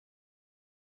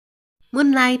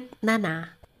Moonlight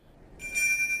Nana.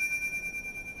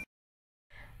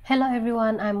 Hello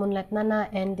everyone, I'm Moonlight Nana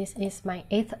and this is my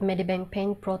 8th Medibang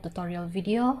Paint Pro tutorial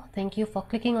video. Thank you for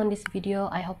clicking on this video.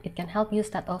 I hope it can help you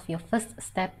start off your first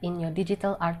step in your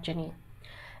digital art journey.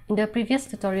 In the previous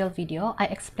tutorial video,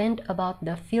 I explained about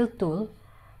the fill tool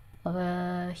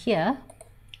here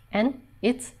and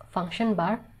its function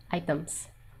bar items.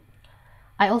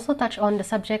 I also touched on the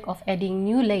subject of adding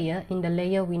new layer in the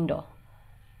layer window.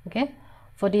 Okay.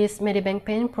 For this Medibang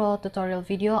Paint Pro tutorial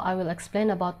video, I will explain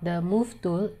about the move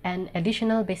tool and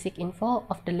additional basic info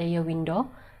of the layer window,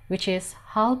 which is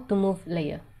how to move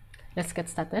layer. Let's get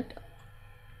started.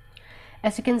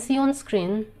 As you can see on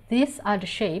screen, these are the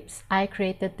shapes I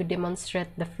created to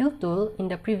demonstrate the fill tool in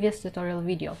the previous tutorial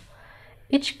video.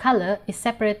 Each color is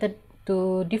separated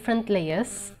to different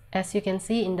layers, as you can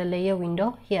see in the layer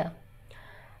window here.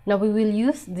 Now we will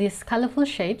use these colorful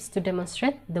shapes to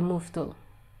demonstrate the move tool.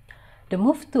 The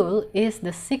move tool is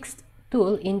the 6th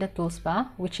tool in the tools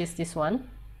bar, which is this one.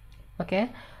 Okay,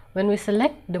 when we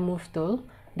select the move tool,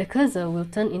 the cursor will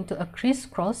turn into a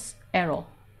crisscross arrow.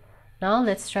 Now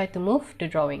let's try to move the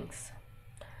drawings.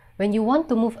 When you want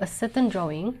to move a certain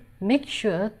drawing, make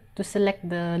sure to select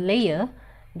the layer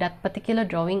that particular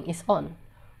drawing is on.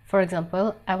 For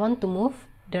example, I want to move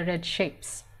the red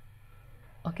shapes.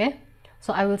 Okay,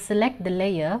 so I will select the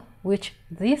layer which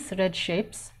these red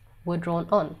shapes were drawn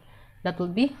on. That will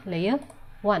be layer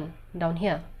 1 down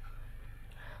here.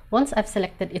 Once I've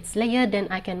selected its layer, then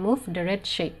I can move the red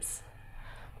shapes.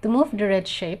 To move the red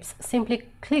shapes, simply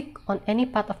click on any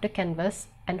part of the canvas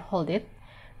and hold it,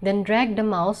 then drag the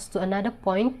mouse to another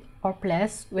point or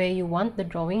place where you want the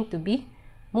drawing to be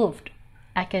moved.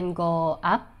 I can go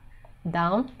up,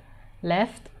 down,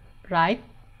 left, right,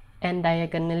 and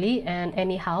diagonally, and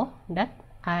anyhow that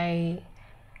I'd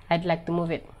like to move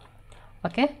it.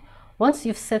 Okay. Once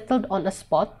you've settled on a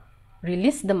spot,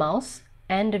 release the mouse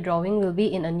and the drawing will be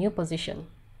in a new position.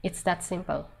 It's that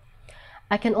simple.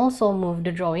 I can also move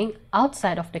the drawing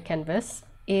outside of the canvas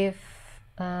if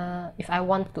I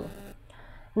want to.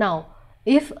 Now,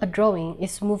 if a drawing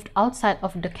is moved outside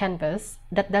of the canvas,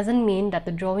 that doesn't mean that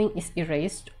the drawing is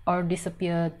erased or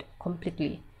disappeared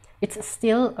completely. It's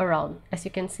still around, as you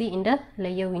can see in the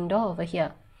layer window over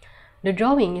here. The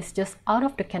drawing is just out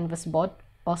of the canvas board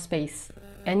or space,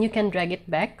 and you can drag it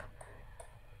back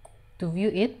to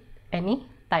view it any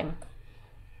time.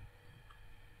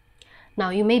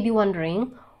 Now you may be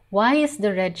wondering, why is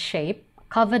the red shape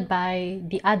covered by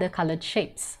the other colored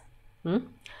shapes? No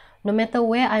matter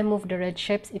where I move the red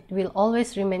shapes, it will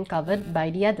always remain covered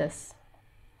by the others.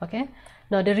 Okay,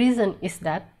 now the reason is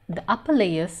that the upper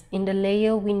layers in the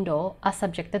layer window are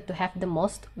subjected to have the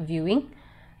most viewing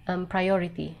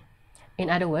priority. In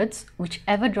other words,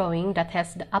 whichever drawing that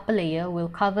has the upper layer will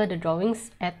cover the drawings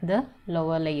at the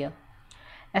lower layer.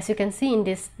 As you can see in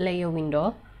this layer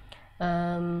window,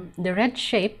 the red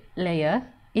shape layer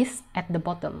is at the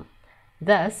bottom.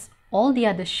 Thus, all the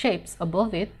other shapes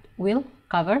above it will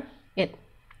cover it.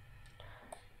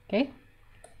 Okay.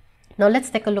 Now let's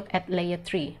take a look at layer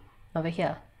 3 over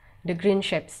here, the green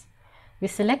shapes. We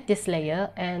select this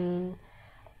layer and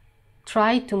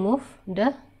try to move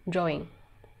the drawing.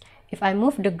 If I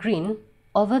move the green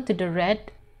over to the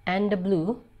red and the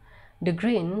blue, the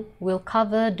green will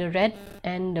cover the red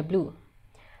and the blue.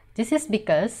 This is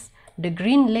because the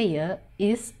green layer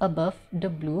is above the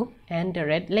blue and the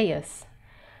red layers.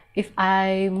 If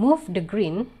I move the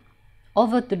green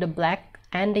over to the black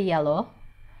and the yellow,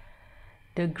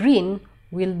 the green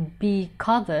will be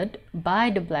covered by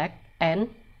the black and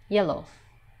yellow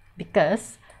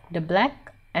because the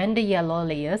black and the yellow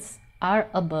layers are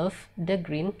above the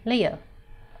green layer.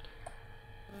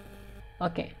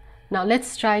 Okay, now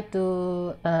let's try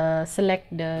to select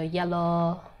the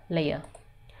yellow layer.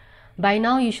 By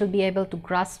now you should be able to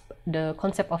grasp the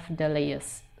concept of the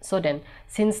layers. So then,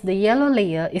 since the yellow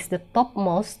layer is the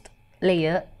topmost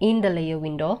layer in the layer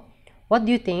window, what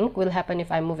do you think will happen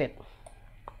if I move it?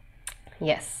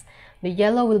 Yes, the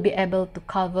yellow will be able to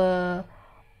cover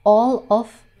all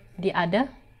of the other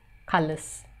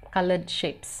colored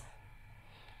shapes,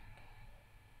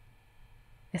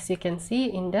 as you can see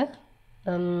in the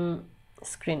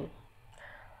screen.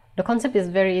 The concept is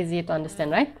very easy to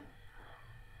understand, right?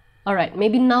 Alright,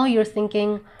 maybe now you're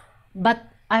thinking, but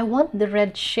I want the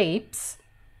red shapes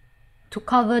to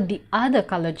cover the other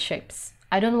colored shapes.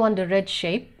 I don't want the red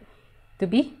shape to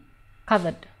be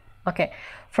covered. Okay,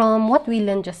 from what we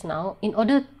learned just now, in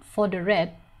order for the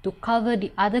red to cover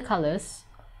the other colors,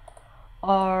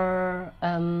 or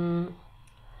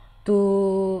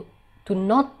to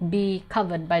not be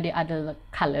covered by the other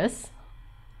colors,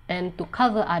 and to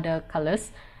cover other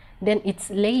colors, then its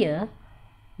layer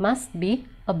must be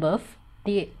above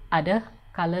the other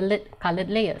colored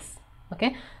layers.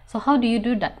 Okay, so how do you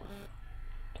do that?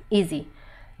 Easy.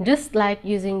 Just like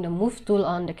using the move tool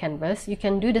on the canvas, you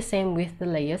can do the same with the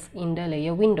layers in the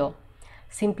layer window.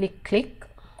 Simply click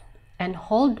and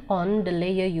hold on the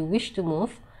layer you wish to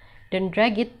move, then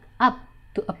drag it up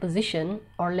to a position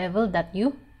or level that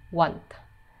you want,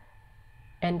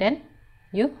 and then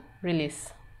you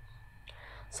release.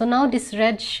 So now this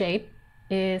red shape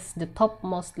is the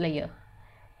topmost layer.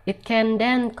 It can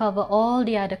then cover all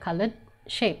the other colored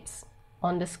shapes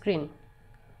on the screen,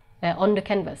 on the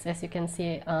canvas, as you can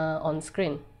see on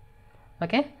screen.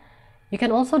 Okay, you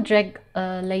can also drag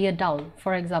a layer down.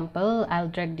 For example, I'll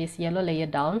drag this yellow layer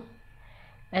down,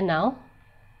 and now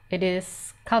it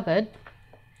is covered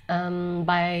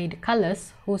by the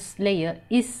colors whose layer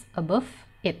is above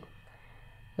it,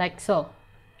 like so.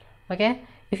 Okay,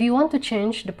 if you want to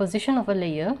change the position of a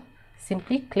layer,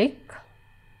 simply click,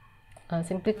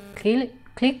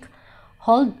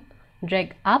 hold,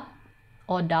 drag up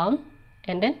or down,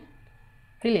 and then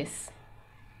release.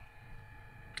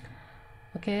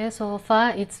 Okay, so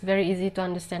far it's very easy to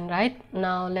understand, right?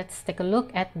 Now let's take a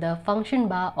look at the function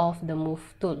bar of the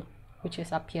move tool, which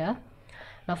is up here.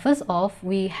 Now first off,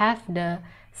 we have the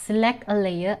select a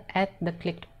layer at the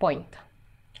clicked point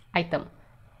item.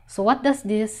 So what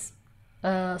this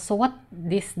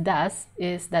does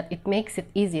is that it makes it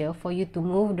easier for you to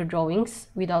move the drawings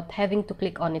without having to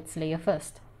click on its layer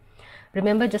first.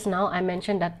 Remember, just now I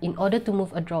mentioned that in order to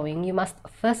move a drawing, you must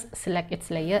first select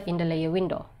its layer in the layer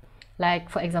window. Like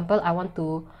for example, I want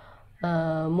to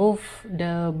move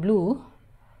the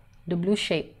blue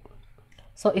shape.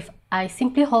 So if I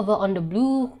simply hover on the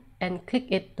blue and click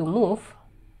it to move,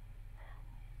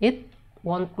 it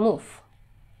won't move.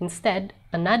 Instead,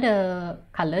 another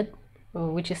colored,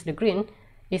 which is the green,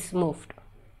 is moved.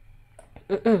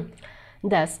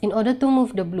 Thus, in order to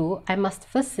move the blue, I must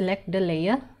first select the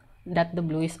layer that the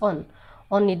blue is on.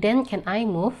 Only then can I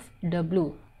move the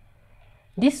blue.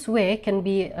 This way can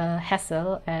be a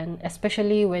hassle, and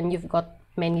especially when you've got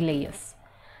many layers.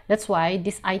 That's why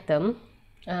this item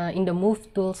in the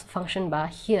move tools function bar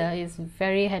here is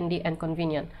very handy and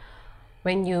convenient.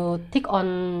 When you tick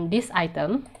on this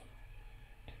item,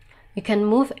 you can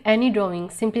move any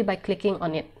drawing simply by clicking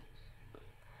on it.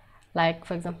 Like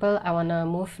for example, I want to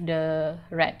move the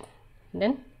red,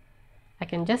 then I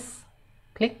can just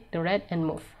click the red and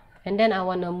move. And then I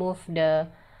want to move the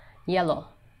yellow,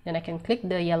 then I can click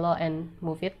the yellow and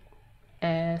move it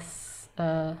as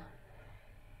how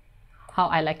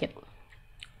I like it.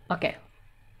 Okay.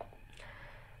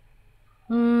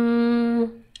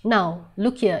 Now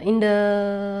look here in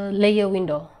the layer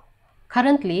window.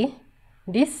 Currently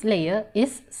this layer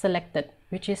is selected,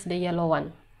 which is the yellow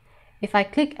one. If I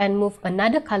click and move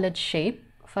another colored shape,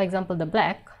 for example the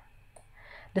black,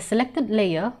 the selected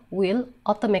layer will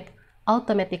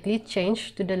automatically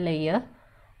change to the layer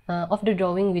of the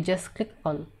drawing we just clicked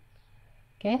on.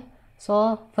 Okay,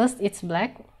 so first it's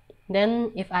black,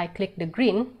 then if I click the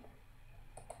green,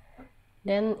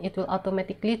 then it will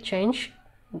automatically change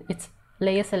its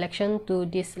layer selection to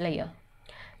this layer.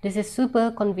 This is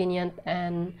super convenient,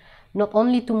 and not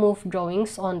only to move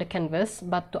drawings on the canvas,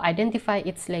 but to identify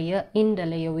its layer in the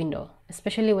layer window,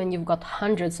 especially when you've got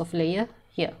hundreds of layers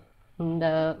here in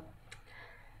the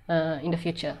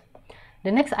future.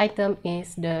 The next item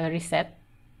is the reset.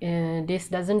 This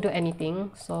doesn't do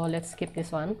anything, so let's skip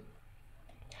this one.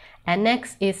 And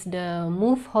next is the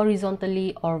move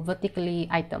horizontally or vertically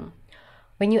item.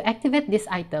 When you activate this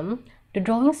item, the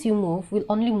drawings you move will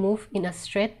only move in a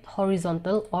straight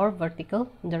horizontal or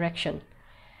vertical direction.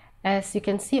 As you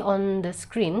can see on the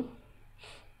screen,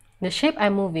 the shape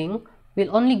I'm moving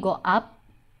will only go up,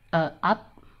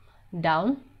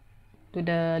 down, to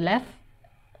the left,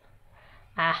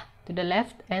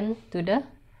 and to the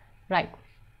right.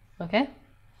 Okay,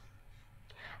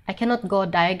 I cannot go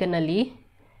diagonally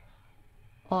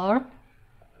or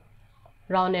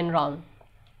round and round.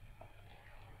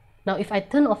 Now if I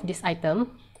turn off this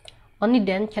item, only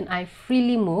then can I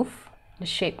freely move the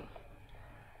shape.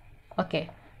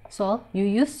 Okay, so you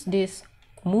use this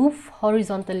move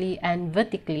horizontally and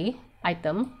vertically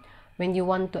item when you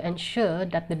want to ensure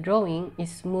that the drawing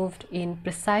is moved in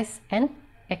precise and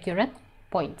accurate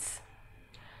points.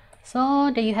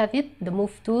 So there you have it, the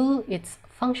move tool, its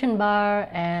function bar,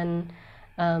 and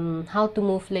how to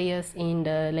move layers in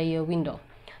the layer window.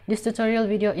 This tutorial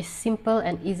video is simple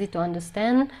and easy to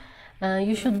understand.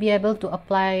 You should be able to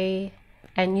apply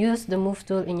and use the move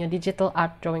tool in your digital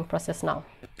art drawing process now.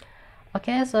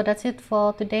 Okay, so that's it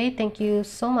for today. Thank you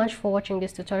so much for watching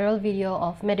this tutorial video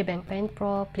of Medibang Paint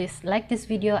Pro. Please like this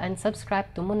video and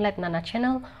subscribe to Moonlight Nana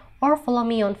channel, or follow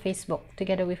me on Facebook.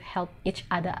 Together we help each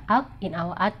other out in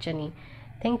our art journey.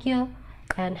 Thank you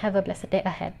and have a blessed day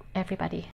ahead, everybody.